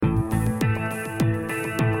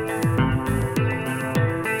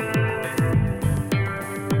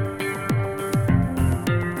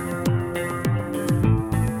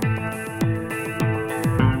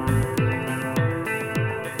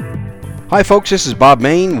Hi, folks. This is Bob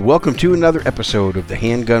Main. Welcome to another episode of the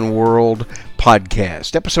Handgun World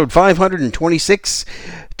podcast, episode 526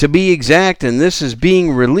 to be exact, and this is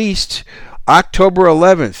being released October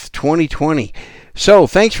 11th, 2020. So,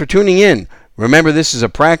 thanks for tuning in. Remember, this is a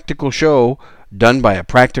practical show done by a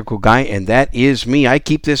practical guy, and that is me. I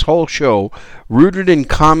keep this whole show rooted in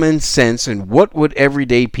common sense and what would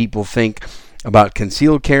everyday people think about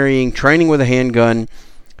concealed carrying, training with a handgun,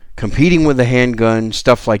 competing with a handgun,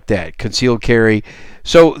 stuff like that, concealed carry.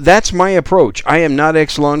 So that's my approach. I am not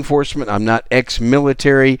ex-law enforcement. I'm not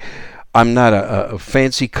ex-military. I'm not a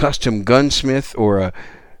fancy custom gunsmith or a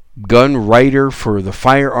gun writer for the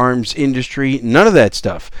firearms industry. None of that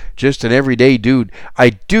stuff. Just an everyday dude. I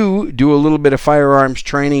do a little bit of firearms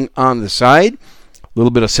training on the side, a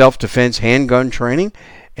little bit of self-defense handgun training,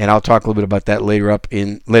 and I'll talk a little bit about that later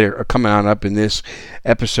coming on up in this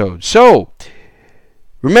episode. So,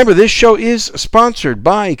 remember, this show is sponsored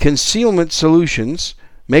by Concealment Solutions,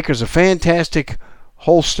 makers of fantastic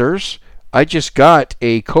holsters. I just got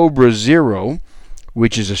a Cobra Zero,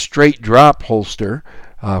 which is a straight drop holster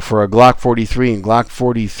for a Glock 43 and Glock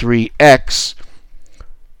 43X.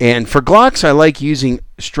 And for Glocks, I like using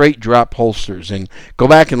straight drop holsters. And go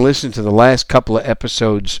back and listen to the last couple of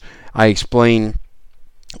episodes. I explain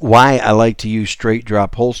why I like to use straight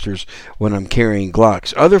drop holsters when I'm carrying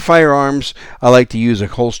Glocks. Other firearms, I like to use a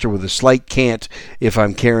holster with a slight cant if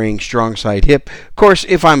I'm carrying strong side hip. Of course,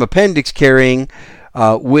 if I'm appendix carrying,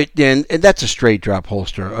 and that's a straight drop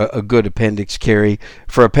holster, a good appendix carry.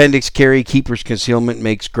 For appendix carry, Keeper's Concealment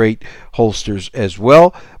makes great holsters as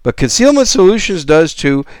well. But Concealment Solutions does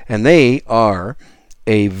too, and they are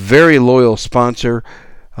a very loyal sponsor.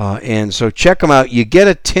 And so check them out. You get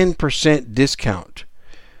a 10% discount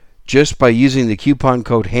just by using the coupon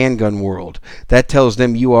code Handgun World. That tells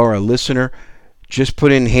them you are a listener. Just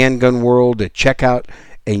put in Handgun World at checkout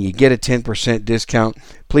and you get a 10% discount.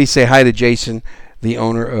 Please say hi to Jason, the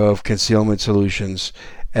owner of Concealment Solutions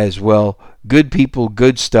as well. Good people,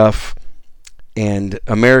 good stuff, and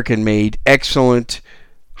American made, excellent,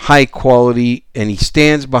 high quality, and he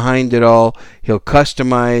stands behind it all. He'll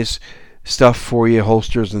customize stuff for you,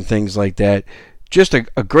 holsters and things like that. Just a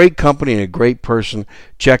great company and a great person.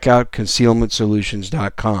 Check out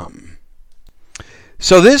concealmentsolutions.com.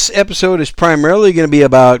 So this episode is primarily going to be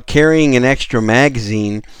about carrying an extra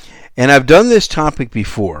magazine, and I've done this topic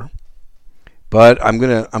before, but I'm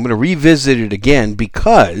going to revisit it again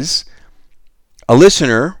because a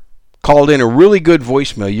listener called in a really good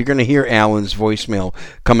voicemail. You're going to hear Alan's voicemail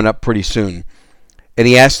coming up pretty soon. And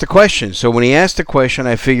he asked a question. So when he asked the question,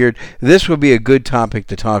 I figured this would be a good topic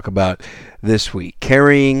to talk about this week.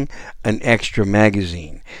 Carrying an extra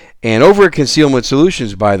magazine. And over at Concealment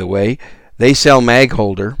Solutions, by the way, they sell mag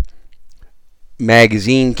holder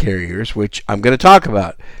magazine carriers, which I'm going to talk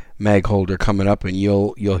about mag holder coming up, and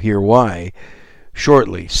you'll hear why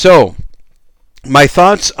shortly. So, my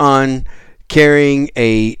thoughts on carrying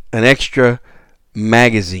an extra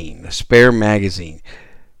magazine, a spare magazine.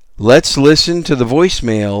 Let's listen to the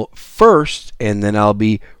voicemail first, and then I'll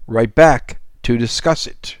be right back to discuss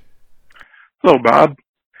it. Hello, Bob.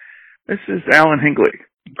 This is Alan Hingley,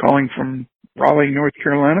 calling from Raleigh, North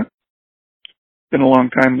Carolina. Been a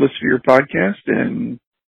long time listener to your podcast and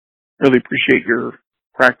really appreciate your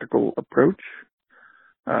practical approach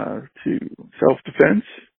to self-defense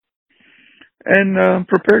and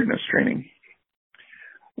preparedness training.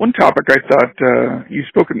 One topic I thought you've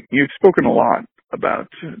spoken a lot about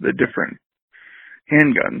the different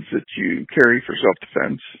handguns that you carry for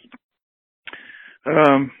self-defense.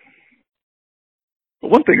 But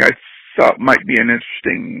one thing I thought might be an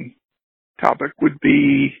interesting topic would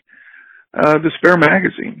be the spare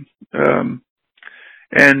magazine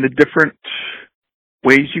and the different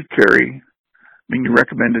ways you carry. I mean, you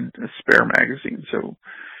recommended a spare magazine. So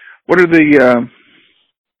what are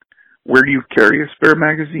where do you carry a spare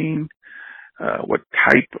magazine? What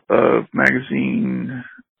type of magazine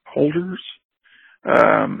holders?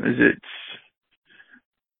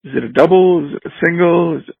 Is it a double? Is it a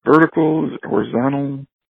single? Is it vertical? Is it horizontal?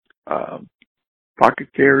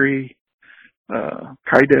 Pocket carry?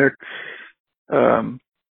 Kydex?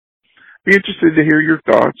 Be interested to hear your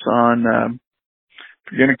thoughts on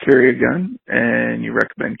if you're going to carry a gun and you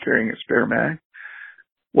recommend carrying a spare mag.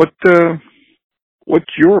 What's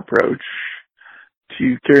your approach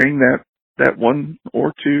to carrying that one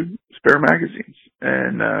or two spare magazines,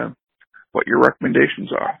 and what your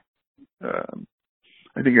recommendations are?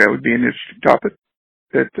 I think that would be an interesting topic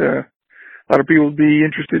that a lot of people would be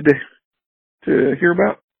interested to hear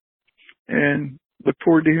about, and look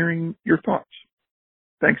forward to hearing your thoughts.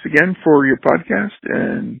 Thanks again for your podcast,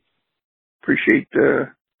 and appreciate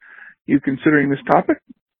you considering this topic.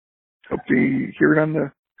 Hope to hear it on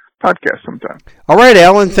the podcast sometime. All right,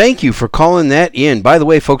 Alan, thank you for calling that in. By the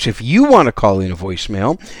way, folks, if you want to call in a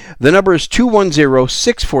voicemail, the number is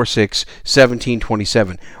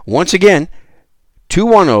 210-646-1727. Once again,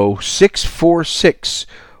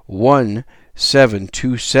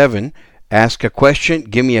 210-646-1727. Ask a question,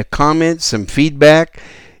 give me a comment, some feedback,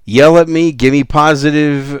 yell at me, give me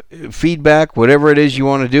positive feedback, whatever it is you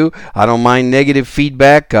want to do. I don't mind negative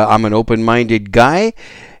feedback. I'm an open-minded guy,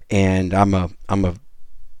 and I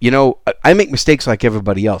make mistakes like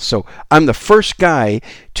everybody else. So I'm the first guy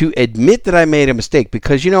to admit that I made a mistake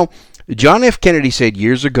because, John F. Kennedy said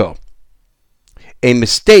years ago, a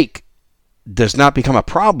mistake does not become a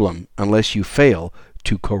problem unless you fail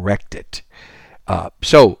to correct it.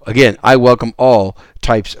 So, again, I welcome all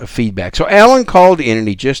types of feedback. So Alan called in and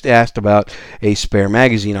he just asked about a spare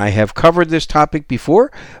magazine. I have covered this topic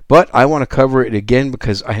before, but I want to cover it again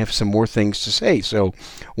because I have some more things to say. So,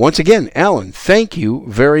 once again, Alan, thank you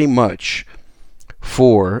very much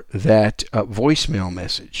for that voicemail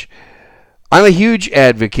message. I'm a huge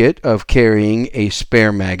advocate of carrying a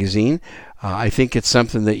spare magazine. I think it's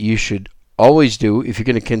something that you should always do. If you're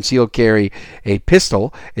going to conceal carry a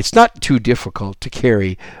pistol, it's not too difficult to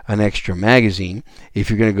carry an extra magazine if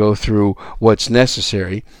you're going to go through what's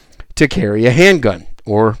necessary to carry a handgun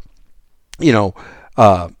or,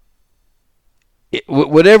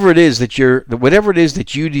 whatever it is that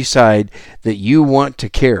you decide that you want to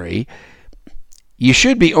carry. You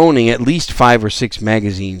should be owning at least 5 or 6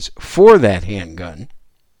 magazines for that handgun.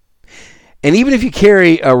 And even if you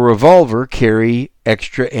carry a revolver, carry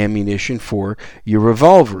extra ammunition for your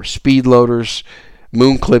revolver, speed loaders,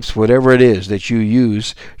 moon clips, whatever it is that you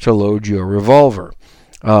use to load your revolver.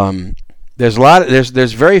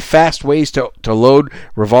 There's very fast ways to load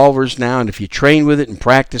revolvers now, and if you train with it and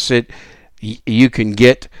practice it, you can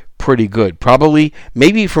get pretty good. Probably,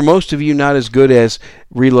 maybe for most of you, not as good as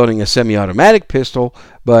reloading a semi-automatic pistol,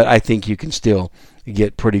 but I think you can still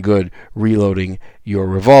get pretty good reloading your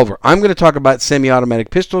revolver. I'm going to talk about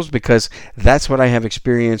semi-automatic pistols because that's what I have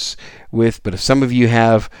experience with, but if some of you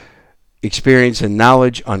have experience and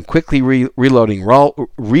knowledge on quickly reloading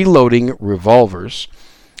revolvers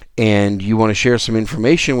and you want to share some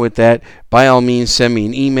information with that, by all means send me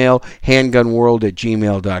an email,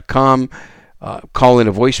 handgunworld@gmail.com. Call in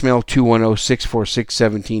a voicemail,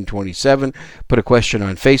 210-646-1727. Put a question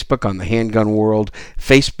on Facebook on the Handgun World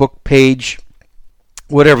Facebook page.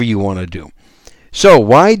 Whatever you want to do. So,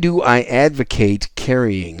 why do I advocate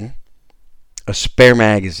carrying a spare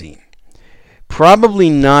magazine? Probably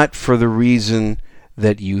not for the reason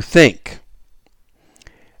that you think.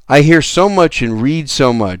 I hear so much and read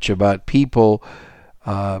so much about people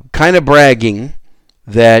kind of bragging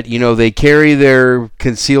that, they carry their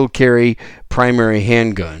concealed carry primary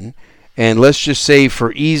handgun, and let's just say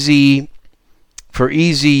for easy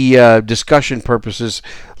discussion purposes,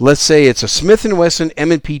 let's say it's a Smith & Wesson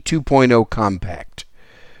M&P 2.0 compact,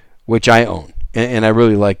 which I own, and I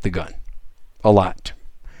really like the gun a lot.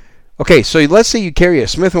 Okay, so let's say you carry a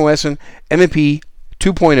Smith & Wesson M&P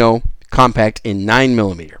 2.0 compact in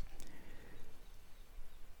 9mm.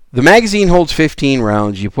 The magazine holds 15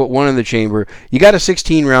 rounds. You put one in the chamber. You got a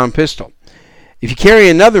 16-round pistol. If you carry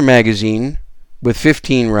another magazine with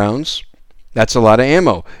 15 rounds, that's a lot of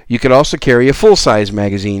ammo. You could also carry a full-size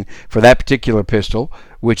magazine for that particular pistol,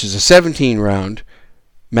 which is a 17-round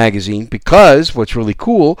magazine, because what's really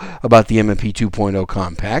cool about the M&P 2.0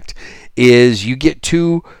 compact is you get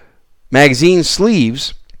 2 magazine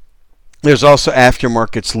sleeves. There's also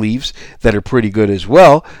aftermarket sleeves that are pretty good as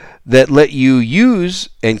well that let you use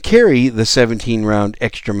and carry the 17-round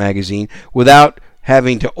extra magazine without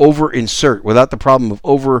having to over-insert, without the problem of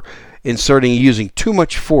over-inserting using too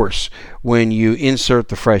much force when you insert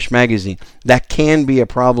the fresh magazine. That can be a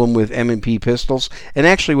problem with M&P pistols, and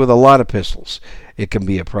actually with a lot of pistols it can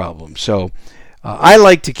be a problem. So I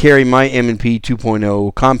like to carry my M&P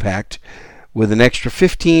 2.0 compact with an extra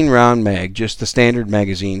 15-round mag, just the standard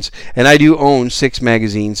magazines, and I do own 6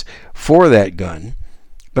 magazines for that gun,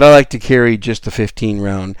 but I like to carry just the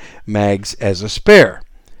 15-round mags as a spare.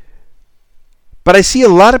 But I see a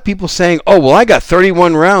lot of people saying, oh, well, I got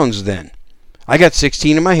 31 rounds then. I got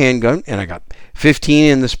 16 in my handgun, and I got 15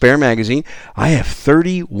 in the spare magazine. I have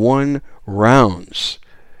 31 rounds.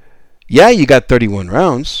 Yeah, you got 31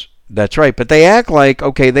 rounds. That's right. But they act like,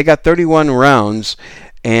 okay, they got 31 rounds,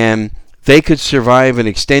 and they could survive an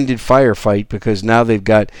extended firefight because now they've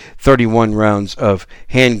got 31 rounds of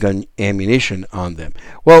handgun ammunition on them.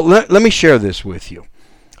 Well, let me share this with you.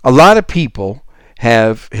 A lot of people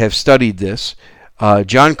have studied this.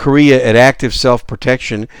 John Correa at Active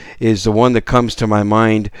Self-Protection is the one that comes to my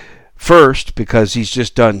mind First, because he's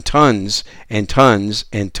just done tons and tons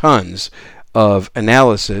and tons of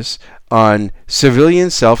analysis on civilian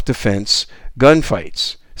self-defense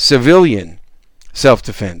gunfights. Civilian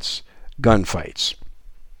self-defense gunfights.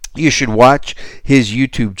 You should watch his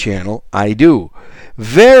YouTube channel. I do.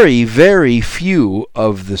 Very, very few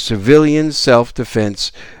of the civilian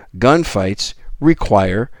self-defense gunfights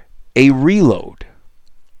require a reload.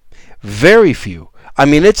 Very few. I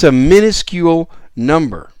mean, it's a minuscule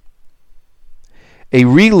number. A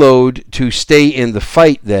reload to stay in the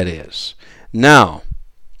fight, that is. Now,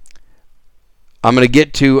 I'm going to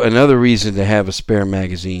get to another reason to have a spare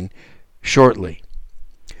magazine shortly.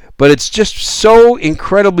 But it's just so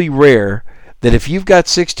incredibly rare that if you've got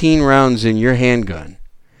 16 rounds in your handgun,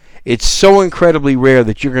 it's so incredibly rare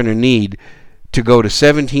that you're going to need to go to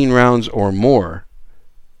 17 rounds or more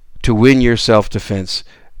to win your self-defense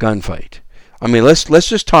gunfight. I mean, let's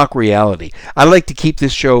just talk reality. I like to keep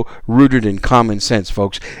this show rooted in common sense,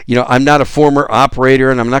 folks. You know, I'm not a former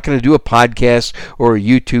operator, and I'm not going to do a podcast or a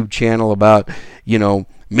YouTube channel about, you know,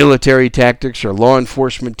 military tactics or law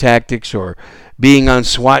enforcement tactics or being on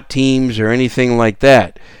SWAT teams or anything like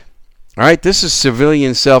that. All right, this is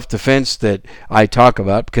civilian self-defense that I talk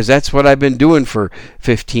about because that's what I've been doing for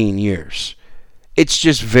 15 years. It's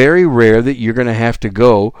just very rare that you're going to have to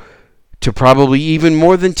go to probably even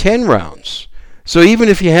more than 10 rounds. So even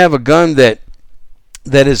if you have a gun that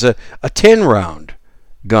is a 10-round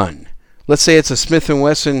gun, let's say it's a Smith &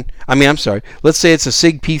 Wesson, let's say it's a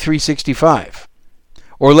SIG P365,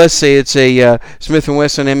 or let's say it's a Smith &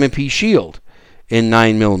 Wesson M&P Shield in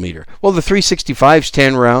 9mm. Well, the 365's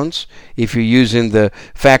 10 rounds if you're using the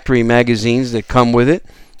factory magazines that come with it.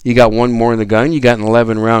 You got one more in the gun. You got an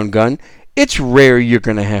 11-round gun. It's rare you're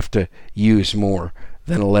going to have to use more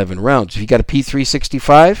than 11 rounds. If you got a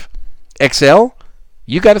P365 XL,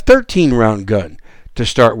 you got a 13-round gun to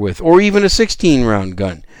start with, or even a 16-round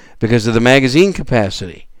gun because of the magazine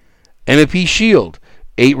capacity. M&P Shield,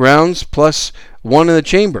 8 rounds plus 1 in the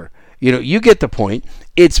chamber. You know, you get the point.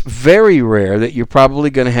 It's very rare that you're probably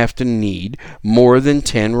going to have to need more than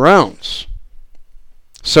 10 rounds.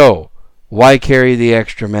 So, why carry the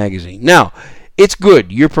extra magazine? Now, it's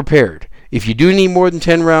good. You're prepared. If you do need more than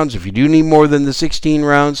 10 rounds, if you do need more than the 16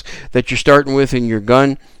 rounds that you're starting with in your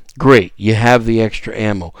gun, great, you have the extra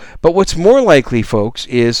ammo. But what's more likely, folks,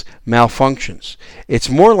 is malfunctions. It's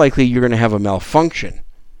more likely you're going to have a malfunction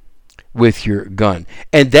with your gun.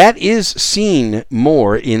 And that is seen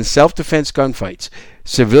more in self-defense gunfights,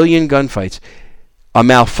 civilian gunfights. A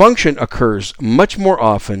malfunction occurs much more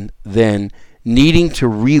often than needing to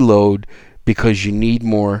reload because you need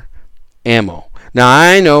more ammo. Now,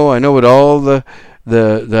 I know what all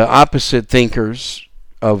the opposite thinkers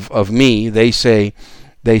of me, they say,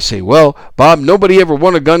 well, Bob, nobody ever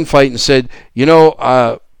won a gunfight and said,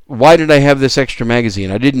 why did I have this extra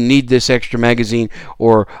magazine? I didn't need this extra magazine,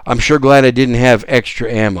 or I'm sure glad I didn't have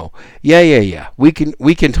extra ammo. Yeah. We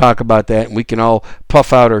can talk about that, and we can all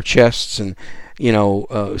puff out our chests and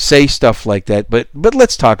say stuff like that. But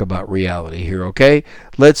let's talk about reality here, okay?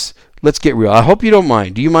 Let's get real. I hope you don't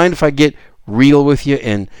mind. Do you mind if I get real with you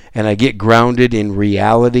and I get grounded in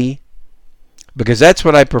reality? Because that's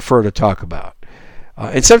what I prefer to talk about.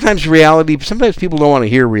 And sometimes people don't want to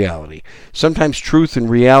hear reality. Sometimes truth and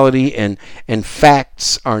reality and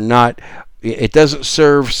facts are not, it doesn't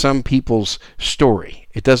serve some people's story.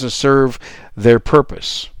 It doesn't serve their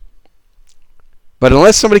purpose. But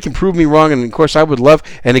unless somebody can prove me wrong, and of course I would love,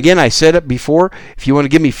 and again, I said it before, if you want to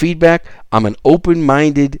give me feedback, I'm an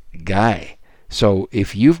open-minded guy. So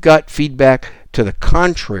if you've got feedback to the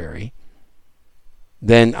contrary,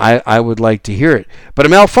 then I would like to hear it. But a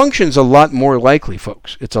malfunction's a lot more likely,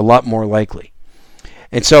 folks. It's a lot more likely.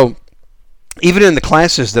 And so, even in the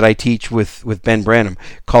classes that I teach with Ben Branham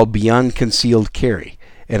called Beyond Concealed Carry,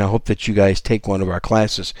 and I hope that you guys take one of our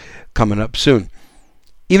classes coming up soon.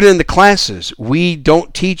 Even in the classes, we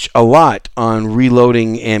don't teach a lot on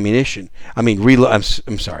reloading ammunition. I'm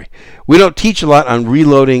sorry. We don't teach a lot on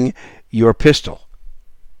reloading your pistol.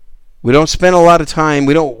 We don't spend a lot of time,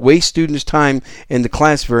 we don't waste students' time in the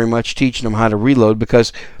class very much teaching them how to reload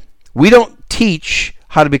because we don't teach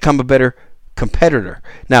how to become a better competitor.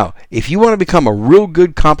 Now, if you want to become a real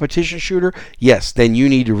good competition shooter, yes, then you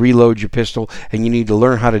need to reload your pistol and you need to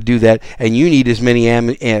learn how to do that, and you need as many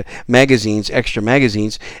extra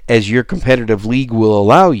magazines as your competitive league will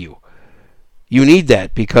allow you. You need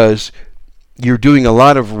that because you're doing a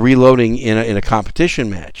lot of reloading in a competition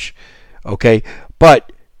match. Okay?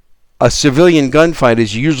 But a civilian gunfight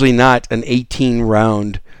is usually not an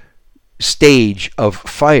 18-round stage of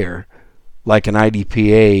fire like an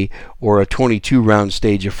IDPA or a 22-round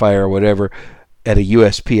stage of fire or whatever. at a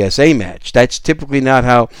USPSA match. That's typically not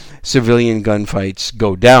how civilian gunfights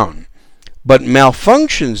go down. But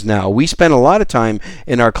malfunctions now, we spend a lot of time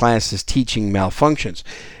in our classes teaching malfunctions.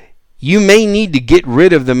 You may need to get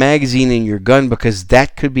rid of the magazine in your gun because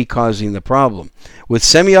that could be causing the problem. With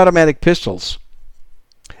semi-automatic pistols,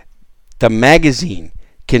 the magazine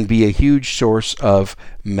can be a huge source of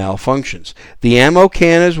malfunctions. The ammo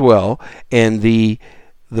can as well, and the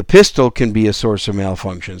pistol can be a source of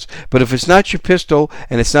malfunctions. But if it's not your pistol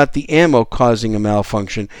and it's not the ammo causing a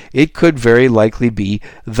malfunction, it could very likely be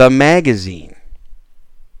the magazine.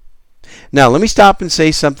 Now, let me stop and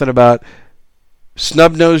say something about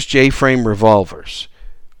snub-nosed J-frame revolvers,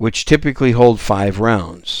 which typically hold 5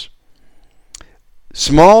 rounds.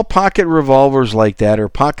 Small pocket revolvers like that, or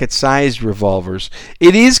pocket-sized revolvers,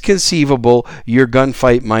 it is conceivable your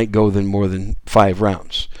gunfight might go more than 5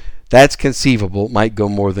 rounds. That's conceivable, might go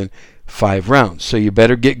more than 5 rounds. So you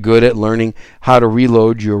better get good at learning how to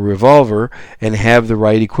reload your revolver and have the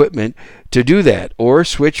right equipment to do that. Or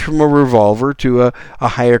switch from a revolver to a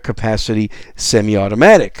higher capacity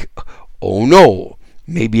semi-automatic. Oh no,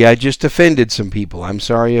 maybe I just offended some people. I'm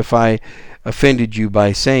sorry if I offended you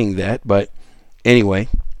by saying that, but anyway,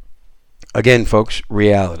 again, folks,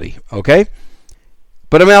 reality, okay?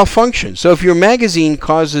 But a malfunction. So if your magazine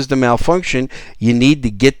causes the malfunction, you need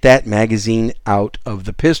to get that magazine out of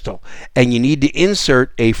the pistol. And you need to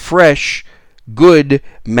insert a fresh, good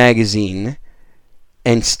magazine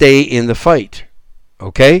and stay in the fight.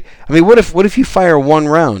 Okay? I mean, what if you fire 1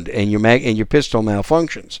 round and your pistol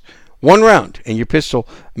malfunctions? 1 round and your pistol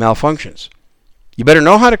malfunctions. You better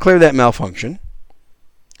know how to clear that malfunction.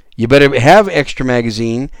 You better have extra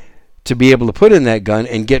magazine to be able to put in that gun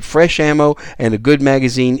and get fresh ammo and a good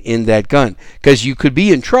magazine in that gun. Because you could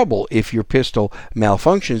be in trouble if your pistol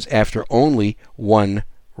malfunctions after only 1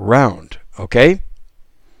 round. Okay?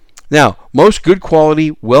 Now, most good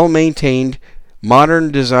quality, well-maintained,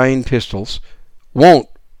 modern design pistols won't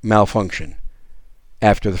malfunction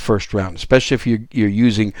after the first round, especially if you're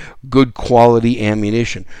using good quality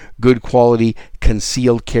ammunition, good quality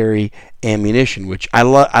concealed carry ammunition, which I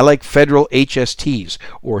like Federal HSTs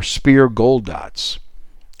or Speer Gold Dots.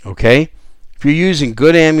 Okay? If you're using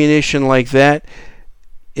good ammunition like that,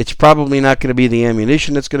 it's probably not going to be the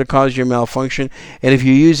ammunition that's going to cause your malfunction. And if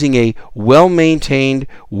you're using a well-maintained,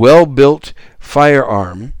 well-built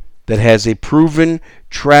firearm that has a proven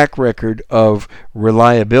track record of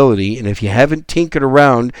reliability, and if you haven't tinkered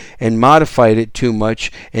around and modified it too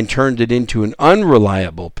much and turned it into an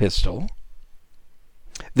unreliable pistol,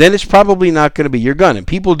 then it's probably not going to be your gun. And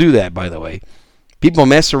people do that, by the way. People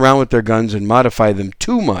mess around with their guns and modify them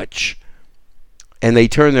too much, and they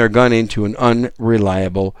turn their gun into an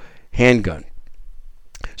unreliable handgun.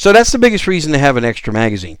 So that's the biggest reason to have an extra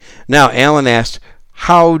magazine. Now, Alan asked,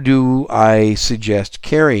 how do I suggest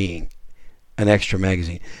carrying an extra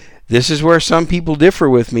magazine? This is where some people differ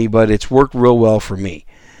with me, but it's worked real well for me.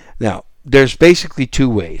 Now, there's basically 2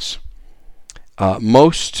 ways.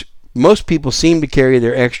 Most people seem to carry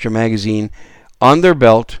their extra magazine on their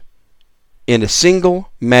belt in a single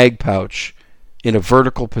mag pouch in a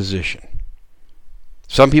vertical position.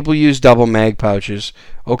 Some people use double mag pouches.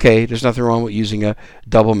 Okay, there's nothing wrong with using a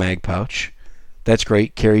double mag pouch. That's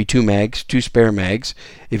great. Carry 2 mags, 2 spare mags.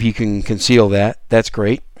 If you can conceal that, that's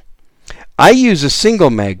great. I use a single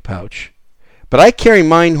mag pouch, but I carry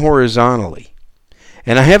mine horizontally.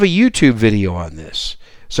 And I have a YouTube video on this.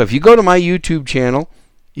 So if you go to my YouTube channel,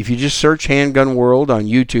 if you just search Handgun World on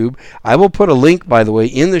YouTube, I will put a link, by the way,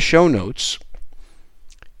 in the show notes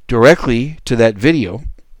directly to that video.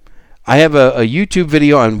 I have a YouTube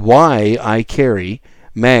video on why I carry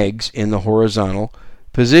mags in the horizontal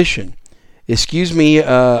position. Excuse me,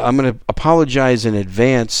 I'm going to apologize in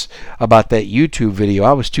advance about that YouTube video.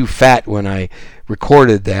 I was too fat when I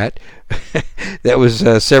recorded that. That was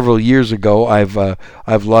several years ago.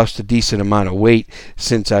 I've lost a decent amount of weight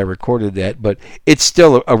since I recorded that, but it's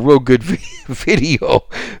still a real good video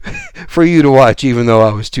for you to watch, even though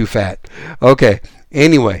I was too fat. Okay,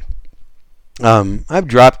 anyway, I've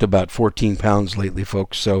dropped about 14 pounds lately,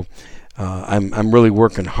 folks, so I'm really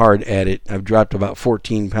working hard at it. I've dropped about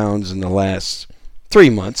 14 pounds in the last 3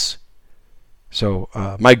 months. So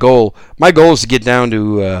my goal is to get down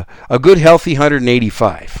to a good healthy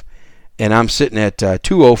 185, and I'm sitting at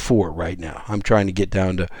 204 right now. I'm trying to get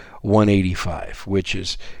down to 185, which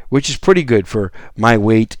is pretty good for my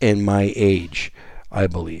weight and my age, I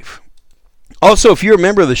believe. Also, if you're a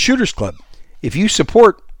member of the Shooters Club, if you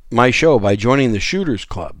support my show by joining the Shooters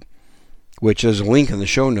Club, which is a link in the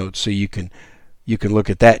show notes, so you can look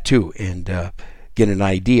at that too and get an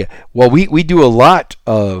idea. Well, we do a lot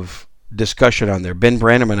of discussion on there. Ben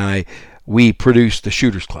Branham and I we produce the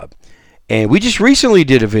Shooters Club. And we just recently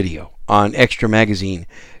did a video on extra magazine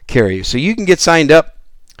carriers. So you can get signed up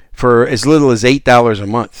for as little as $8 a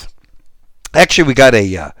month. Actually, we got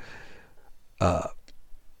a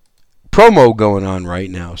promo going on right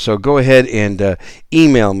now. So go ahead and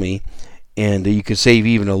email me, and you can save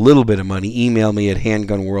even a little bit of money. Email me at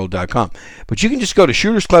handgunworld.com. But you can just go to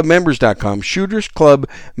shootersclubmembers.com,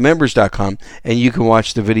 shootersclubmembers.com, and you can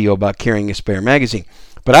watch the video about carrying a spare magazine.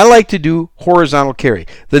 But I like to do horizontal carry.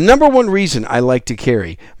 The number one reason I like to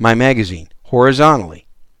carry my magazine horizontally,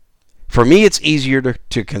 for me, it's easier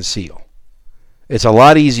to conceal. It's a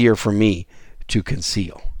lot easier for me to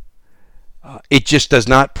conceal. It just does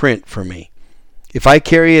not print for me. If I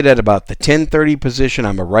carry it at about the 1030 position,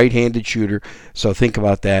 I'm a right-handed shooter, so think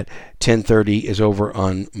about that. 1030 is over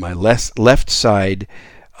on my left side,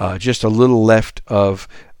 just a little left of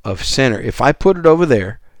center. If I put it over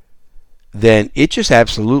there, then it just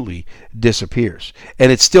absolutely disappears.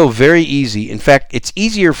 And it's still very easy. In fact, it's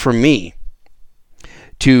easier for me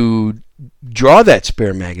to draw that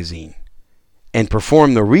spare magazine and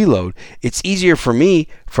perform the reload. It's easier for me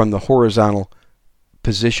from the horizontal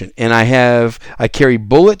position. And I carry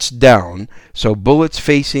bullets down, so bullets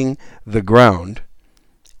facing the ground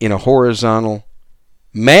in a horizontal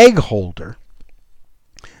mag holder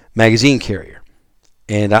magazine carrier.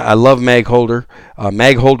 And I love Mag Holder,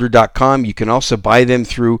 magholder.com. You can also buy them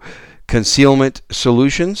through Concealment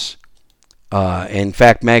Solutions. In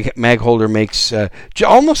fact, Mag Holder makes so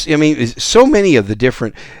many of the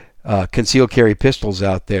different concealed carry pistols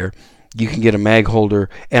out there. You can get a Mag Holder,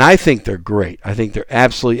 and I think they're great. I think they're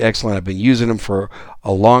absolutely excellent. I've been using them for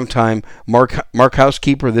a long time. Mark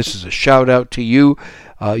Housekeeper, this is a shout out to you.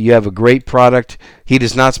 You have a great product. He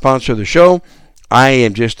does not sponsor the show. I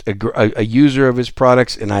am just a user of his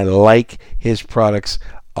products, and I like his products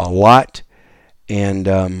a lot. And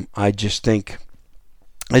I just think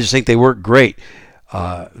they work great.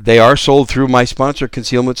 They are sold through my sponsor,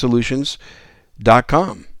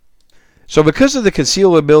 ConcealmentSolutions.com. So because of the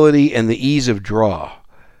concealability and the ease of draw,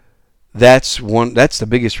 that's the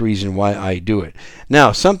biggest reason why I do it.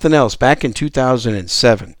 Now, something else. Back in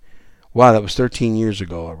 2007, wow, that was 13 years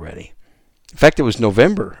ago already. In fact, it was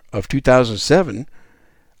November of 2007.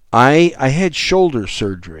 I had shoulder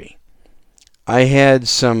surgery. I had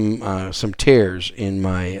some tears in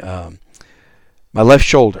my left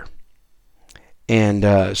shoulder,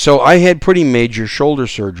 and so I had pretty major shoulder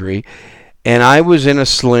surgery, and I was in a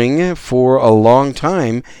sling for a long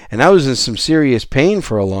time, and I was in some serious pain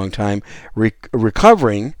for a long time,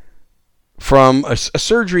 recovering from a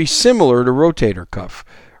surgery similar to rotator cuff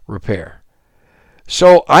repair.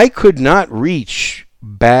 So I could not reach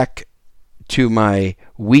back to my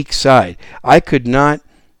weak side. I could not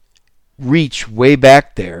reach way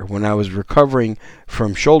back there when I was recovering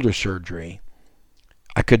from shoulder surgery.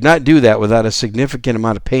 I could not do that without a significant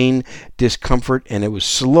amount of pain, discomfort, and it was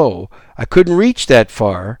slow. I couldn't reach that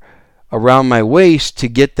far around my waist to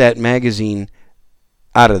get that magazine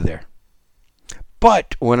out of there.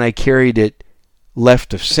 But when I carried it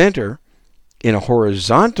left of center in a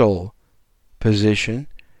horizontal position,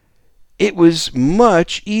 it was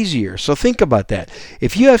much easier. So think about that.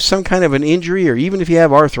 If you have some kind of an injury, or even if you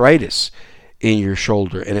have arthritis in your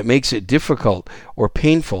shoulder and it makes it difficult or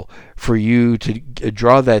painful for you to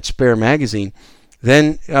draw that spare magazine,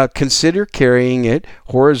 then consider carrying it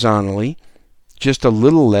horizontally just a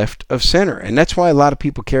little left of center. And that's why a lot of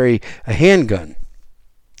people carry a handgun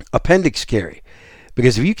appendix carry.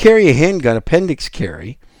 Because if you carry a handgun appendix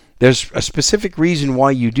carry, there's a specific reason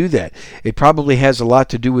why you do that. It probably has a lot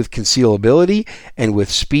to do with concealability and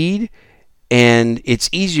with speed, and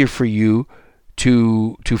it's easier for you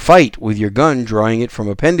to fight with your gun drawing it from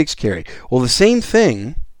appendix carry. Well, the same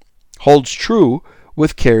thing holds true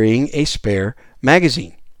with carrying a spare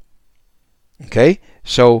magazine. Okay?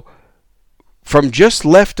 So from just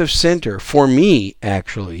left of center, for me,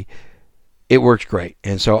 actually, it works great.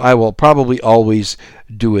 And so I will probably always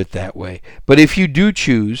do it that way. But if you do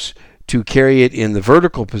choose to carry it in the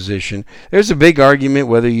vertical position, there's a big argument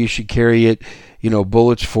whether you should carry it,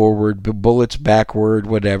 bullets forward, bullets backward,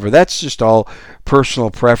 whatever. That's just all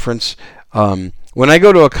personal preference. When I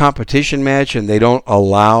go to a competition match and they don't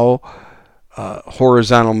allow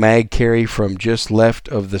horizontal mag carry from just left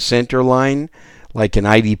of the center line, like an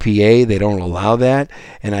IDPA, they don't allow that,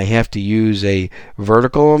 and I have to use a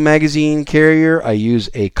vertical magazine carrier. I use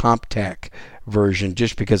a CompTac version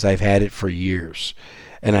just because I've had it for years,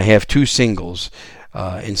 and I have two singles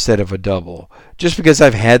instead of a double, just because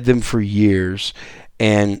I've had them for years,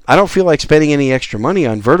 and I don't feel like spending any extra money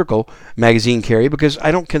on vertical magazine carry because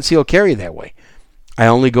I don't conceal carry that way. I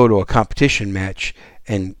only go to a competition match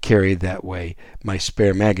and carry that way my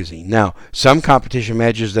spare magazine. Now, some competition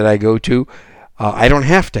matches that I go to, I don't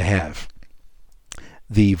have to have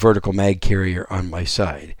the vertical mag carrier on my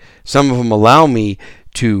side. Some of them allow me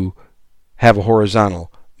to have a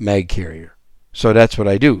horizontal mag carrier. So that's what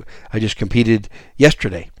I do. I just competed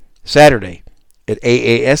Saturday, at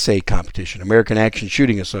AASA competition, American Action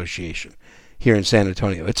Shooting Association, here in San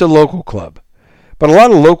Antonio. It's a local club. But a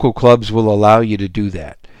lot of local clubs will allow you to do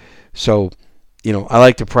that. So, I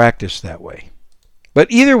like to practice that way. But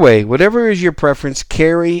either way, whatever is your preference,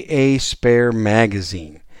 carry a spare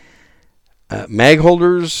magazine. Mag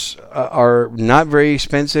holders are not very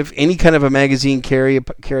expensive. Any kind of a magazine carry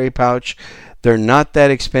pouch, they're not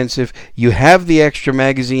that expensive. You have the extra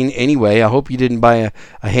magazine anyway. I hope you didn't buy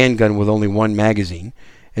a handgun with only one magazine.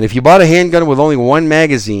 And if you bought a handgun with only one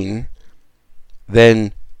magazine,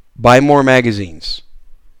 then buy more magazines.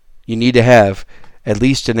 You need to have at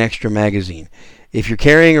least an extra magazine. If you're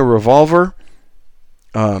carrying a revolver,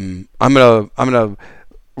 I'm gonna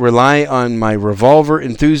rely on my revolver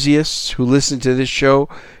enthusiasts who listen to this show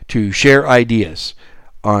to share ideas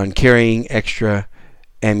on carrying extra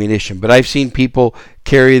ammunition. But I've seen people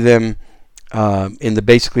carry them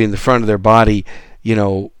basically in the front of their body,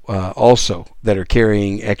 also that are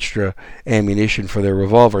carrying extra ammunition for their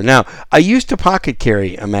revolver. Now, I used to pocket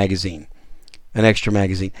carry an extra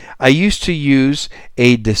magazine. I used to use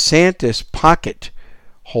a DeSantis pocket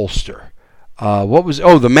holster.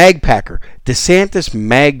 The Mag Packer, DeSantis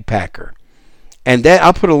Mag Packer, and that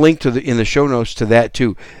I'll put a link in the show notes to that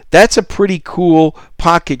too. That's a pretty cool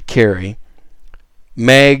pocket carry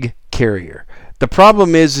mag carrier. The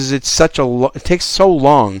problem is it takes so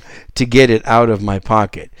long to get it out of my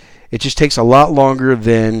pocket. It just takes a lot longer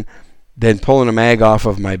than pulling a mag off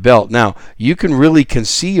of my belt. Now, you can really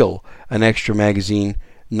conceal an extra magazine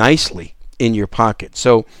nicely in your pocket.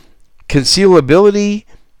 So, concealability,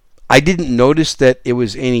 I didn't notice that it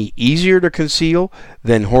was any easier to conceal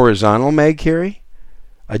than horizontal mag carry.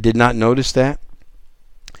 I did not notice that.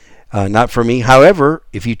 Not for me. However,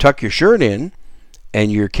 if you tuck your shirt in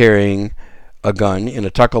and you're carrying a gun in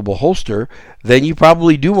a tuckable holster, then you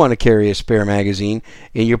probably do want to carry a spare magazine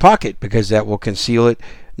in your pocket because that will conceal it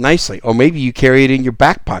nicely. Or maybe you carry it in your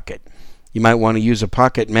back pocket. You might want to use a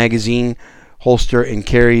pocket magazine holster and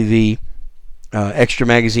carry the extra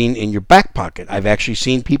magazine in your back pocket. I've actually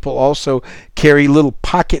seen people also carry little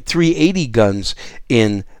pocket .380 guns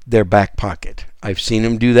in their back pocket. I've seen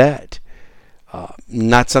them do that.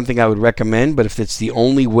 Not something I would recommend, but if it's the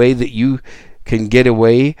only way that you can get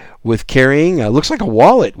away with carrying, it looks like a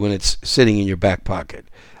wallet when it's sitting in your back pocket.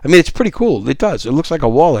 I mean, it's pretty cool. It does. It looks like a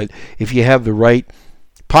wallet if you have the right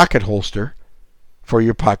pocket holster for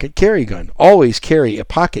your pocket carry gun. Always carry a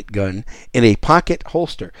pocket gun in a pocket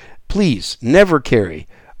holster. Please never carry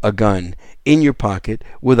a gun in your pocket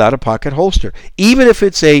without a pocket holster. Even if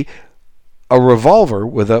it's a revolver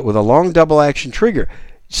with a long double action trigger,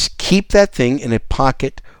 just keep that thing in a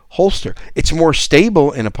pocket holster. It's more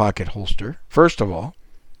stable in a pocket holster, first of all.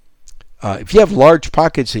 If you have large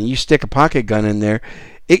pockets and you stick a pocket gun in there,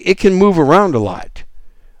 it can move around a lot.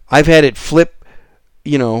 I've had it flip,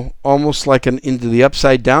 almost like into the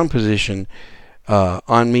upside down position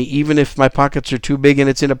on me, even if my pockets are too big and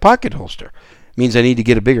it's in a pocket holster. It means I need to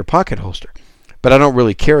get a bigger pocket holster. But I don't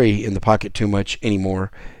really carry in the pocket too much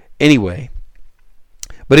anymore anyway.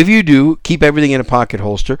 But if you do, keep everything in a pocket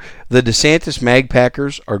holster. The DeSantis Mag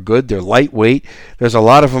Packers are good. They're lightweight. There's a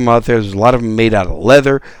lot of them out there. There's a lot of them made out of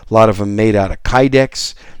leather, a lot of them made out of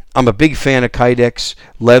Kydex. I'm a big fan of Kydex.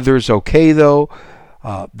 Leather's okay, though.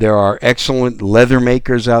 There are excellent leather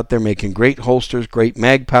makers out there making great holsters, great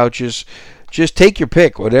mag pouches. Just take your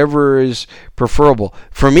pick, whatever is preferable.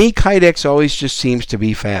 For me, Kydex always just seems to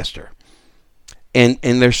be faster. And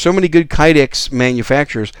there's so many good Kydex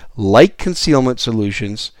manufacturers, like Concealment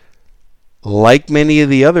Solutions, like many of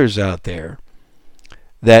the others out there,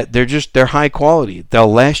 that they're high quality.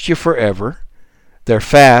 They'll last you forever. They're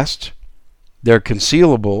fast. They're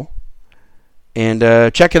concealable. And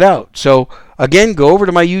check it out. So, again, go over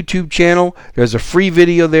to my YouTube channel. There's a free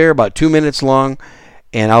video there, about 2 minutes long.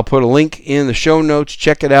 And I'll put a link in the show notes.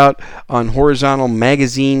 Check it out on horizontal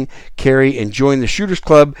magazine carry and join the Shooters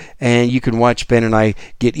Club. And you can watch Ben and I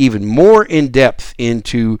get even more in depth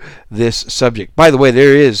into this subject. By the way,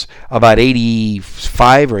 there is about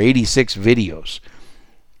 85 or 86 videos.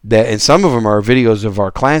 And some of them are videos of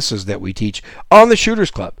our classes that we teach on the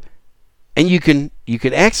Shooters Club. And you can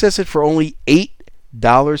access it for only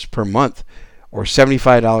 $8 per month or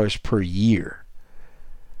 $75 per year.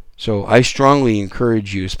 So I strongly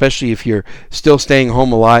encourage you, especially if you're still staying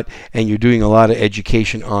home a lot and you're doing a lot of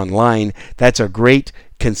education online, that's a great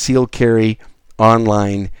concealed carry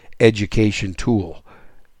online education tool.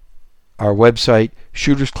 Our website,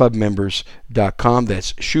 shootersclubmembers.com.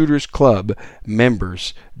 That's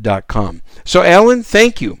shootersclubmembers.com. So, Alan,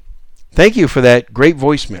 thank you. Thank you for that great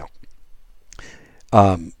voicemail.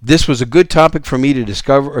 This was a good topic for me to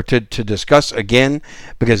discover or to discuss again,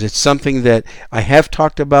 because it's something that I have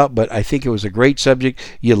talked about, but I think it was a great subject.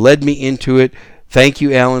 You led me into it. Thank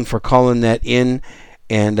you, Alan, for calling that in.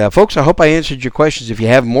 And folks, I hope I answered your questions. If you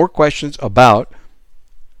have more questions about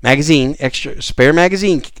spare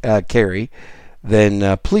magazine carry,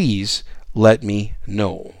 then please let me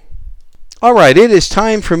know. All right, it is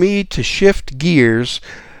time for me to shift gears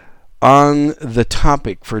on the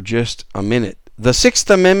topic for just a minute. The Sixth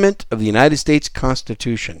Amendment of the United States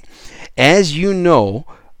Constitution. As you know,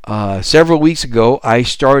 several weeks ago, I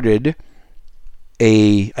kicked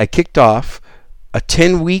off a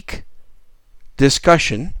 10-week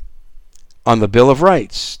discussion on the Bill of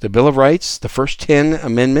Rights. The Bill of Rights, the first 10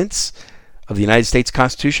 amendments of the United States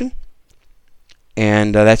Constitution.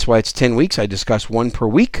 And that's why it's 10 weeks. I discuss one per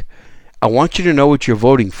week. I want you to know what you're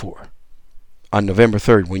voting for on November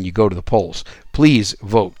 3rd when you go to the polls. Please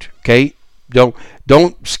vote, okay?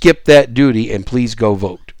 Don't skip that duty, and please go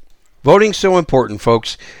vote. Voting's so important,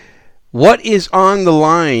 folks. What is on the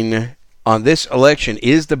line on this election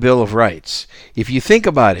is the Bill of Rights. If you think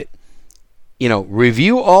about it,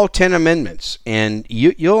 review all 10 amendments, and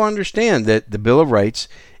you'll understand that the Bill of Rights,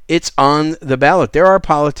 it's on the ballot. There are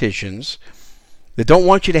politicians that don't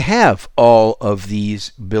want you to have all of these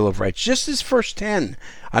Bill of Rights, just this first 10.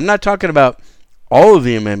 I'm not talking about all of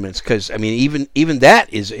the amendments, because, even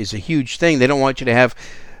that is a huge thing. They don't want you to have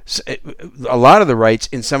a lot of the rights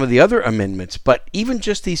in some of the other amendments, but even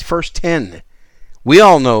just these first 10. We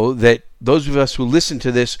all know that those of us who listen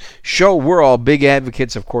to this show, we're all big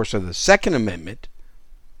advocates, of course, of the Second Amendment.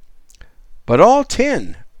 But all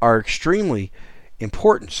 10 are extremely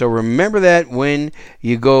important. So remember that when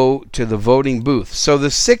you go to the voting booth. So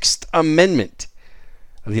the Sixth Amendment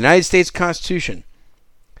of the United States Constitution,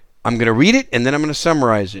 I'm going to read it and then I'm going to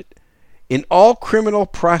summarize it. In all criminal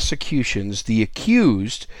prosecutions, the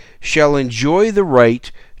accused shall enjoy the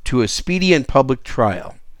right to a speedy and public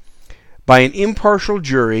trial by an impartial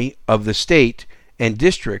jury of the state and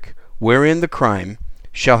district wherein the crime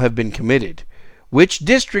shall have been committed, which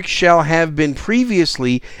district shall have been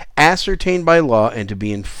previously ascertained by law, and to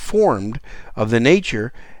be informed of the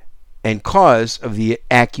nature and cause of the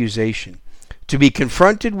accusation, to be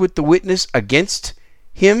confronted with the witness against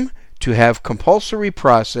him, to have compulsory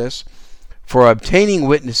process for obtaining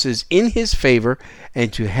witnesses in his favor,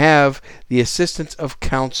 and to have the assistance of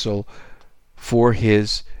counsel for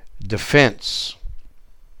his defense.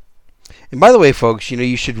 And by the way, folks,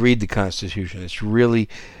 you should read the Constitution. It's really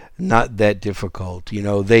not that difficult.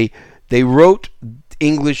 They wrote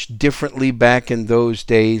English differently back in those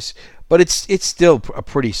days, but it's still a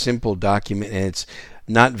pretty simple document, and it's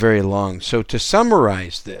not very long. So to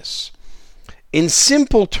summarize this, in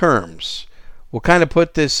simple terms, we'll kind of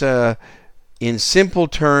put this in simple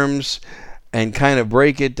terms and kind of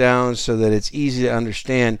break it down so that it's easy to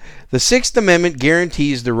understand. The Sixth Amendment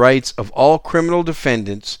guarantees the rights of all criminal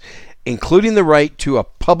defendants, including the right to a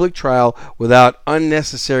public trial without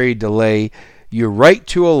unnecessary delay, your right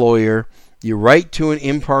to a lawyer, your right to an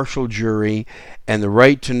impartial jury, and the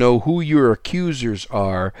right to know who your accusers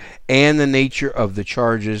are and the nature of the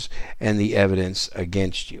charges and the evidence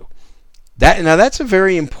against you. That's a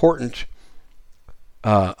very important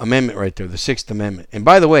amendment right there, the Sixth Amendment. And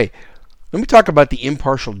by the way, let me talk about the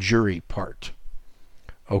impartial jury part.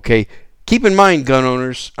 Okay, keep in mind, gun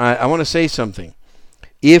owners, I want to say something.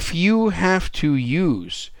 If you have to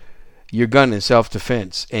use your gun in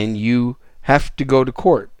self-defense and you have to go to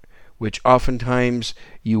court, which oftentimes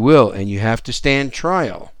you will, and you have to stand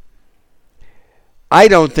trial, I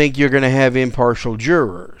don't think you're going to have impartial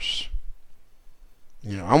jurors.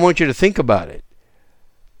 I want you to think about it.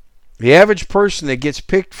 The average person that gets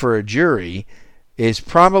picked for a jury is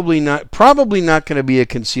probably not going to be a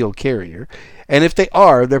concealed carrier, and if they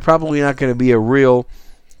are, they're probably not going to be a real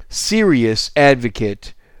serious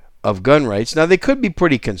advocate of gun rights. Now, they could be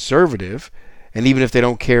pretty conservative, and even if they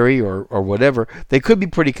don't carry or whatever, they could be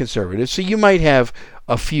pretty conservative. So you might have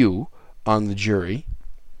a few on the jury.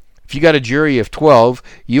 If you got a jury of 12,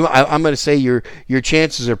 I'm going to say your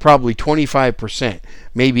chances are probably 25%,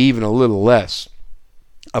 maybe even a little less,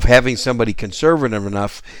 of having somebody conservative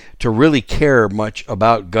enough to really care much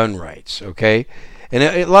about gun rights, okay? And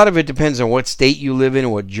a lot of it depends on what state you live in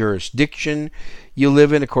and what jurisdiction you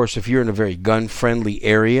live in. Of course, if you're in a very gun-friendly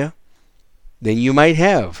area, then you might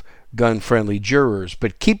have gun-friendly jurors.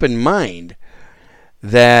 But keep in mind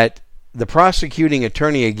that the prosecuting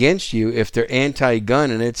attorney against you, if they're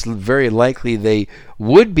anti-gun, and it's very likely they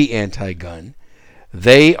would be anti-gun,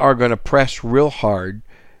 they are going to press real hard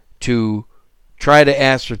to try to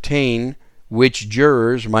ascertain which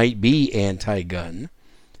jurors might be anti-gun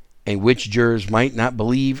and which jurors might not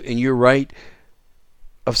believe in your right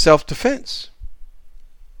of self-defense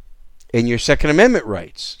and your Second Amendment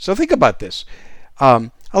rights. So think about this.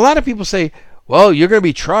 A lot of people say, well, you're going to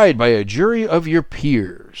be tried by a jury of your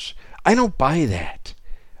peers. I don't buy that.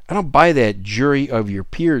 I don't buy that jury of your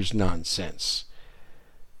peers nonsense.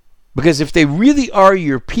 Because if they really are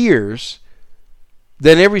your peers,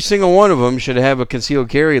 then every single one of them should have a concealed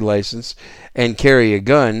carry license and carry a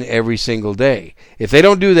gun every single day. If they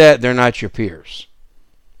don't do that, they're not your peers.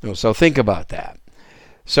 So think about that.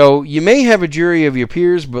 So you may have a jury of your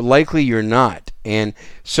peers, but likely you're not. And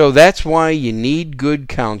so that's why you need good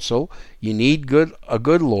counsel. You need a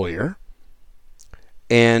good lawyer.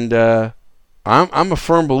 And I'm a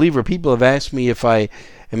firm believer. People have asked me if I'm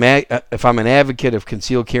an advocate of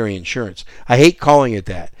concealed carry insurance. I hate calling it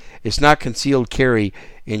that. It's not concealed carry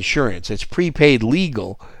insurance. It's prepaid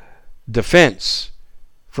legal defense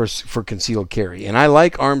for concealed carry. And I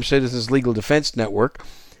like Armed Citizens Legal Defense Network.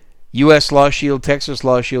 U.S. Law Shield, Texas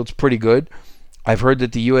Law Shield's pretty good. I've heard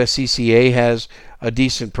that the USCCA has a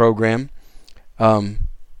decent program.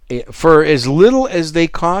 For as little as they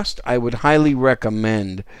cost, I would highly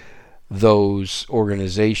recommend those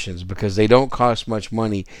organizations because they don't cost much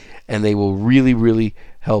money and they will really, really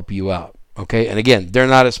help you out. Okay? And again, they're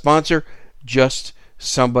not a sponsor, just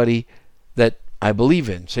somebody that I believe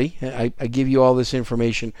in. See? I give you all this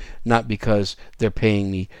information not because they're paying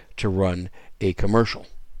me to run a commercial.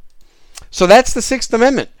 So that's the Sixth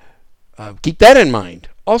Amendment. Keep that in mind.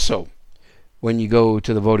 Also, when you go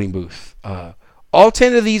to the voting booth, all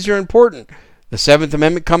 10 of these are important. The Seventh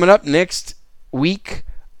Amendment coming up next week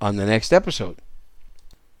on the next episode.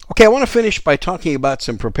 Okay, I want to finish by talking about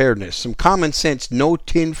some preparedness, some common sense, no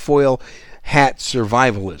tinfoil hat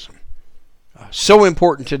survivalism. So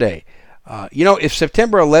important today. If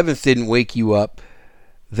September 11th didn't wake you up,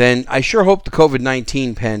 then I sure hope the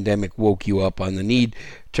COVID-19 pandemic woke you up on the need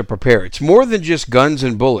to prepare. It's more than just guns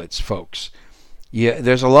and bullets, folks. Yeah,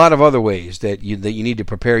 there's a lot of other ways that you need to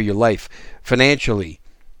prepare your life financially,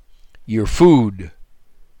 your food,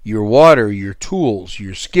 your water, your tools,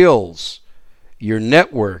 your skills, your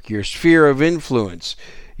network, your sphere of influence,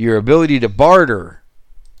 your ability to barter,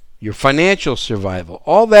 your financial survival.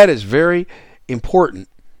 All that is very important,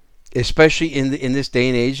 especially in this day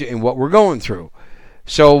and age and what we're going through.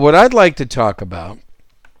 So what I'd like to talk about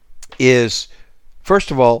is, first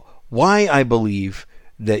of all, why I believe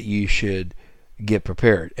that you should get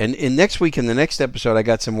prepared. And next week, in the next episode, I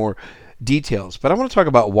got some more details. But I want to talk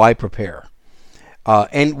about why prepare.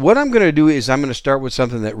 And what I'm going to do is I'm going to start with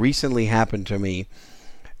something that recently happened to me,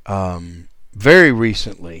 very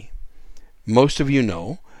recently. Most of you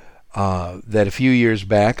know that a few years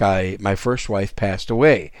back, my first wife passed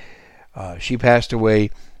away. She passed away.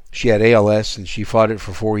 She had ALS, and she fought it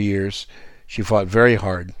for 4 years. She fought very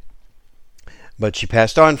hard, but she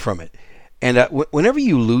passed on from it. And whenever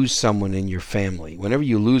you lose someone in your family, whenever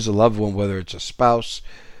you lose a loved one, whether it's a spouse,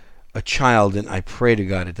 a child, and I pray to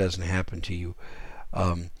God it doesn't happen to you,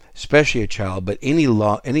 especially a child, but any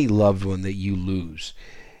loved one that you lose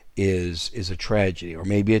is a tragedy. Or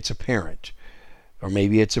maybe it's a parent, or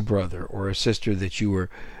maybe it's a brother or a sister that you were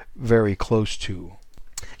very close to.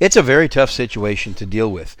 It's a very tough situation to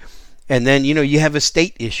deal with. And then, you have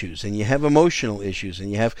estate issues, and you have emotional issues,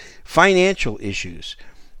 and you have financial issues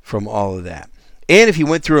from all of that. And if you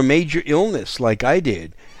went through a major illness like I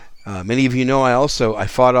did, many of you know I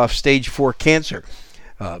fought off stage 4 cancer.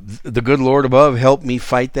 The good Lord above helped me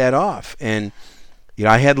fight that off. And,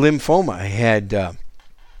 I had lymphoma.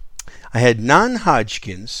 I had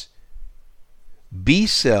non-Hodgkin's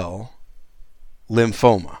B-cell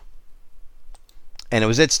lymphoma. And it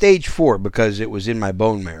was at stage 4 because it was in my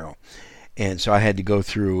bone marrow. And so I had to go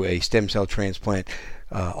through a stem cell transplant,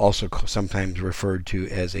 also sometimes referred to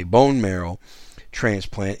as a bone marrow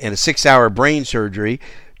transplant, and a 6-hour brain surgery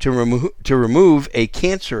to remove a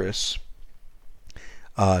cancerous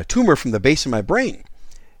tumor from the base of my brain.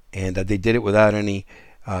 And they did it without any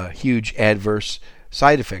huge adverse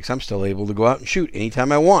side effects. I'm still able to go out and shoot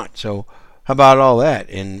anytime I want. So how about all that?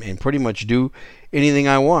 And pretty much do anything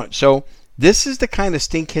I want. So this is the kind of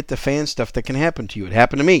stink hit the fan stuff that can happen to you. It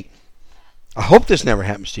happened to me. I hope this never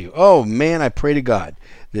happens to you. Oh man, I pray to God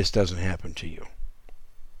this doesn't happen to you.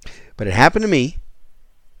 But it happened to me,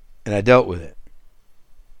 and I dealt with it.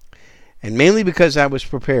 And mainly because I was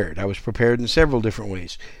prepared. I was prepared in several different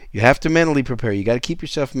ways. You have to mentally prepare. You got to keep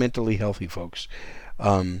yourself mentally healthy, folks.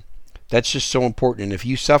 That's just so important. And if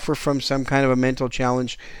you suffer from some kind of a mental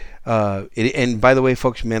challenge, and by the way,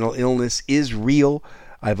 folks, mental illness is real.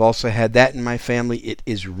 I've also had that in my family. It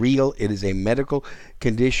is real. It is a medical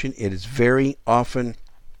condition. It is very often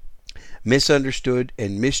misunderstood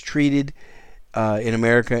and mistreated in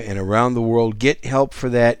America and around the world. Get help for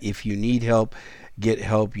that. If you need help, get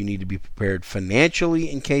help. You need to be prepared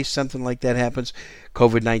financially in case something like that happens.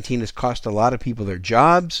 COVID-19 has cost a lot of people their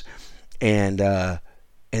jobs, and they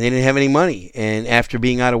didn't have any money. And after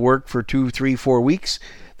being out of work for 2, 3, 4 weeks,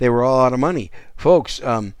 they were all out of money. Folks,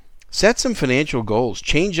 set some financial goals.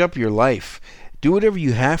 Change up your life. Do whatever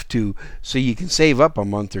you have to so you can save up a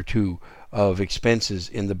month or two of expenses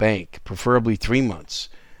in the bank, preferably 3 months.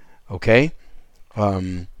 Okay?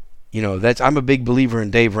 I'm a big believer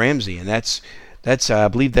in Dave Ramsey, and that's I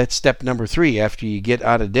believe that's step number 3 after you get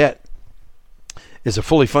out of debt, is a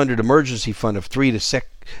fully funded emergency fund of 3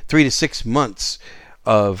 to 6 months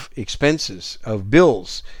of expenses, of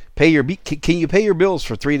bills. Can you pay your bills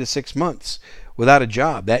for 3 to 6 months without a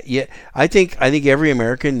job? I think every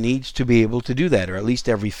American needs to be able to do that, or at least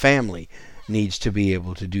every family needs to be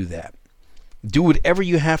able to do that. Do whatever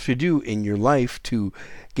you have to do in your life to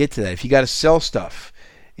get to that. If you got to sell stuff,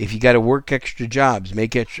 if you got to work extra jobs,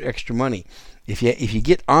 make extra money, if you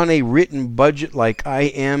get on a written budget like I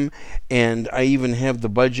am, and I even have the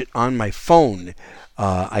budget on my phone,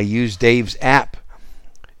 I use Dave's app,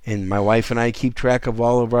 and my wife and I keep track of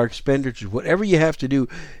all of our expenditures. Whatever you have to do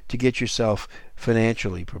to get yourself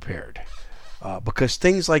financially prepared, because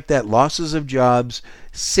things like that, losses of jobs,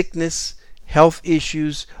 sickness, health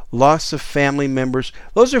issues, loss of family members,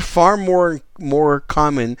 those are far more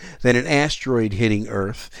common than an asteroid hitting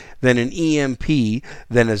Earth, than an EMP,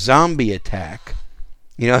 than a zombie attack.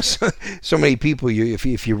 So many people,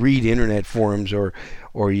 if you read internet forums or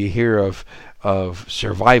you hear of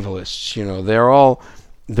survivalists,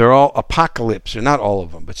 they're all apocalypse, or not all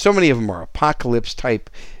of them, but so many of them are apocalypse type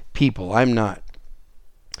people. I'm not.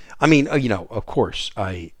 I mean, of course,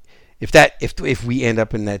 if we end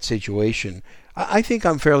up in that situation, I think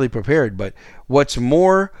I'm fairly prepared. But what's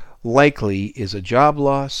more likely is a job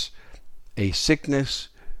loss, a sickness,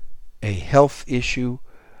 a health issue,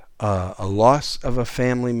 a loss of a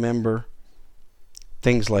family member,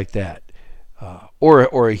 things like that,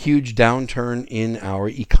 or a huge downturn in our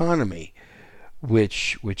economy,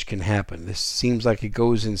 which can happen. This seems like it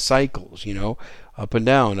goes in cycles, up and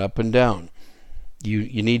down, up and down.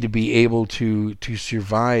 You need to be able to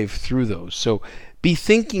survive through those. So be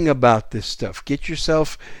thinking about this stuff. Get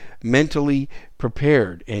yourself mentally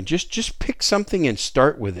prepared, and just pick something and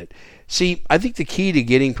start with it. See, I think the key to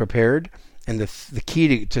getting prepared, and the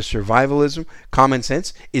key to survivalism, common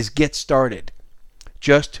sense, is get started.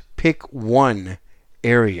 Just pick one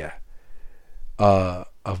area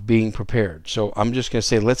of being prepared. So I'm just going to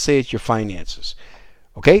say, let's say it's your finances.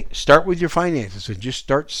 Okay? Start with your finances and just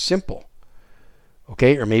start simple.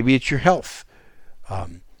 Okay? Or maybe it's your health.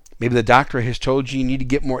 Maybe the doctor has told you need to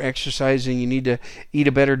get more exercise and you need to eat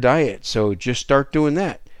a better diet. So just start doing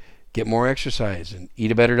that. Get more exercise and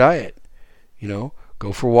eat a better diet.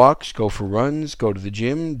 Go for walks, go for runs, go to the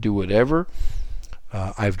gym, do whatever.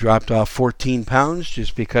 I've dropped off 14 pounds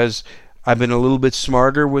just because I've been a little bit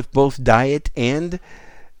smarter with both diet and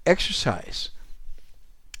exercise.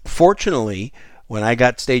 Fortunately, when I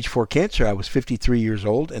got stage 4 cancer, I was 53 years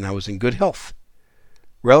old and I was in good health.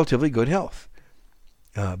 Relatively good health.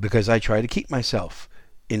 Because I try to keep myself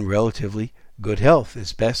in relatively good health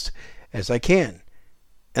as best as I can.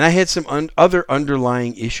 And I had some other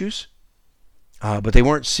underlying issues, but they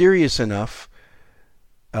weren't serious enough.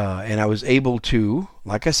 And I was able to,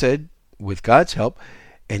 like I said, with God's help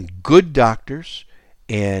and good doctors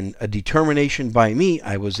and a determination by me,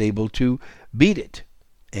 I was able to beat it.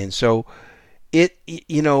 And so you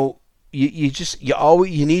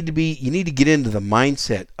need to get into the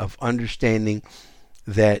mindset of understanding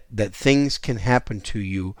that things can happen to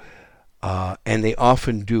you, and they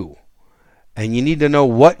often do. And you need to know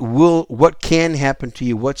what can happen to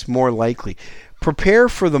you, what's more likely. Prepare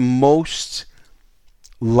for the most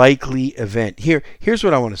likely event. Here's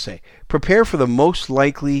what I want to say. Prepare for the most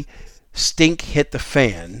likely stink hit the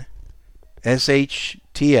fan,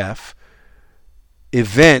 SHTF,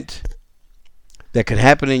 event that could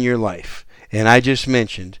happen in your life. And I just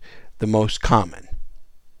mentioned the most common.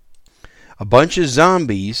 A bunch of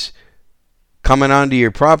zombies coming onto your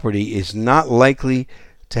property is not likely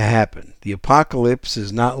to happen. The apocalypse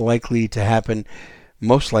is not likely to happen,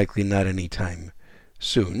 most likely not anytime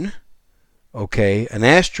soon. Okay, an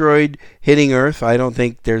asteroid hitting Earth, I don't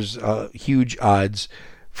think there's huge odds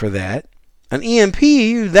for that. An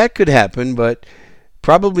EMP, that could happen, but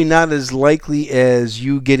probably not as likely as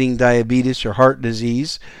you getting diabetes or heart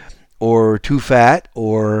disease or too fat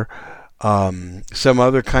or some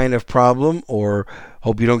other kind of problem, or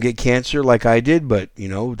hope you don't get cancer like I did, but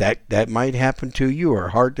that might happen to you, or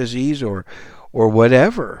heart disease or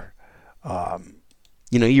whatever.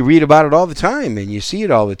 You read about it all the time and you see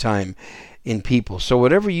it all the time in people. So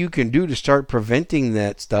whatever you can do to start preventing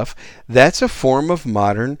that stuff, that's a form of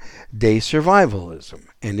modern day survivalism,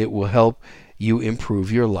 and it will help you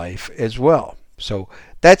improve your life as well. So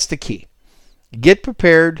that's the key. Get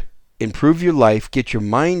prepared, improve your life, get your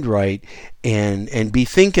mind right, and be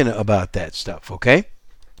thinking about that stuff, okay?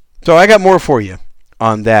 So I got more for you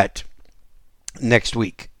on that next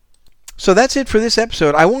week. So that's it for this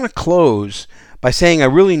episode. I want to close by saying I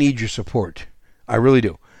really need your support. I really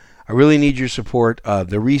do. I really need your support.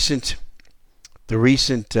 The recent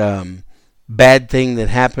bad thing that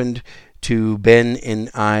happened to Ben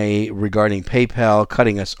and I regarding PayPal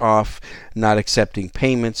cutting us off, not accepting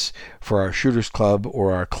payments for our Shooters Club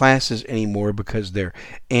or our classes anymore because they're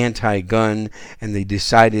anti-gun, and they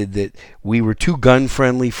decided that we were too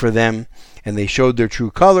gun-friendly for them, and they showed their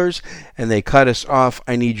true colors, and they cut us off.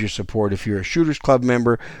 I need your support. If you're a Shooters Club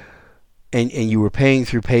member and you were paying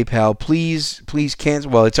through PayPal, please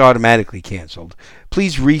cancel. Well, it's automatically canceled.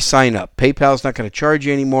 Please re-sign up. PayPal's not going to charge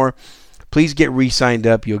you anymore. Please get re-signed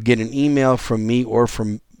up. You'll get an email from me or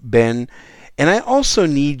from Ben. And I also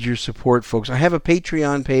need your support, folks. I have a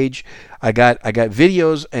Patreon page. I got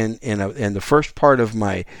videos and the first part of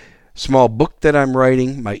my small book that I'm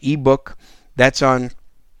writing, my ebook. That's on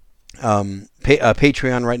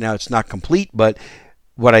Patreon right now. It's not complete, but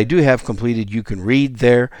what I do have completed, you can read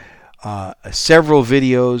there. Several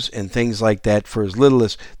videos and things like that for as little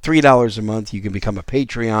as $3 a month. You can become a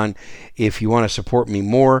Patreon if you want to support me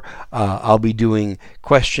more. I'll be doing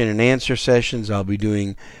question and answer sessions. I'll be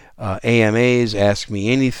doing AMAs, Ask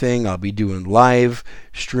Me Anything. I'll be doing live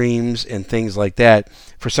streams and things like that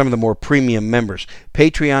for some of the more premium members.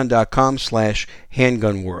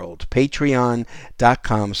 Patreon.com/handgunworld.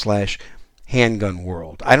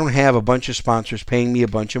 Patreon.com/handgunworld. I don't have a bunch of sponsors paying me a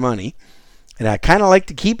bunch of money, and I kind of like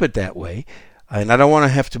to keep it that way. And I don't want to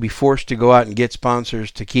have to be forced to go out and get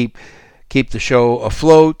sponsors to keep the show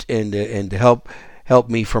afloat and to help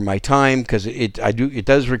me for my time, because it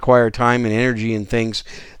does require time and energy and things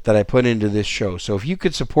that I put into this show. So if you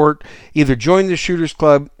could support, either join the Shooters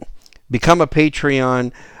Club, become a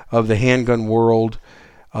Patreon of the Handgun World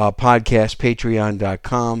podcast,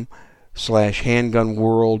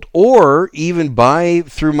 patreon.com/handgunworld, or even buy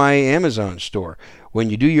through my Amazon store. When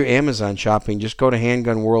you do your Amazon shopping, just go to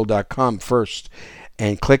handgunworld.com first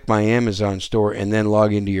and click my Amazon store, and then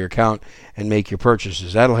log into your account and make your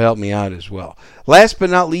purchases. That'll help me out as well. Last but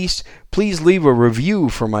not least, please leave a review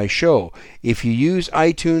for my show. If you use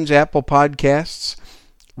iTunes, Apple Podcasts,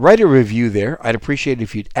 write a review there. I'd appreciate it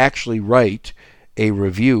if you'd actually write a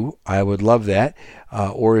review. I would love that.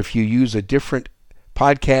 Or if you use a different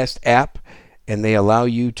podcast app and they allow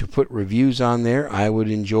you to put reviews on there, I would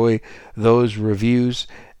enjoy those reviews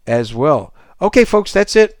as well. Okay, folks,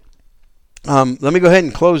 that's it. Let me go ahead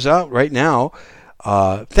and close out right now.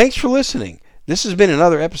 Thanks for listening. This has been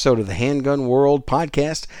another episode of the Handgun World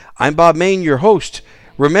podcast. I'm Bob Mayne, your host.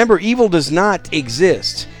 Remember, evil does not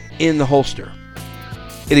exist in the holster.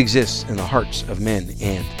 It exists in the hearts of men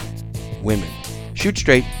and women. Shoot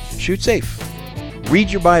straight, shoot safe. Read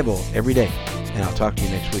your Bible every day, and I'll talk to you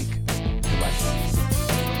next week. Goodbye.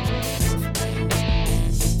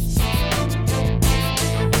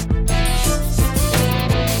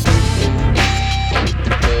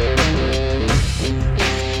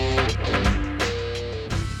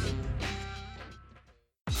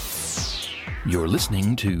 You're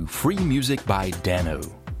listening to Free Music by Dano.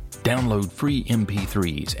 Download free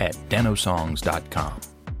MP3s at danosongs.com.